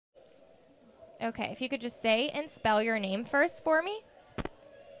Okay, if you could just say and spell your name first for me.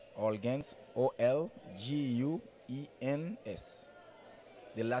 Olgens, Olguens.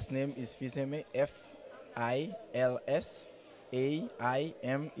 The last name is Fiseme, Filsaime. This way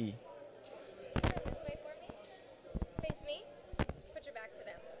for me. Face me. Put your back to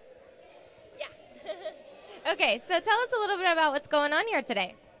them. Yeah. Okay, so tell us a little bit about what's going on here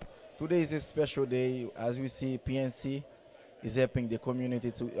today. Today is a special day. As we see, PNC is helping the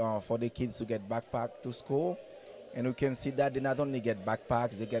community to for the kids to get backpack to school, and we can see that they not only get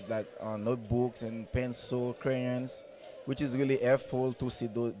backpacks, they get like notebooks and pencil, crayons, which is really helpful to see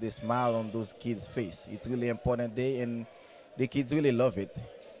the smile on those kids' face. It's really important day, and the kids really love it.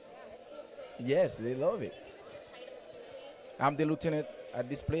 Yes, they love it. I'm the lieutenant at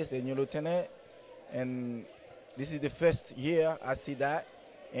this place, the new lieutenant, and this is the first year I see that.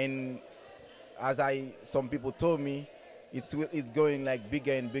 And as some people told me, it's going like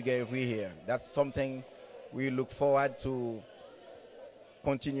bigger and bigger every year. That's something we look forward to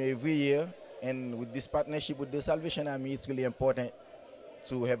continue every year. And with this partnership with the Salvation Army, it's really important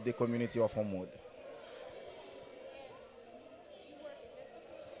to help the community of Homewood.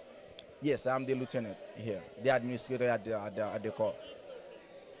 Yes, I'm the lieutenant here, the administrator at the call.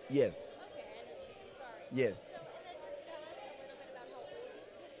 Yes, yes.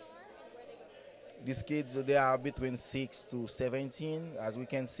 These kids, they are between 6 to 17, as we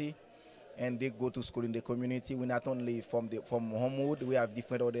can see, and they go to school in the community. We not only from Homewood, we have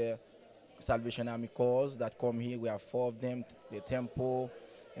different other Salvation Army corps that come here. We have 4 of them, the Temple,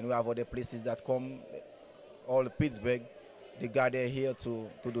 and we have other places that come, all Pittsburgh. They gather here to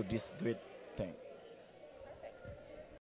do this great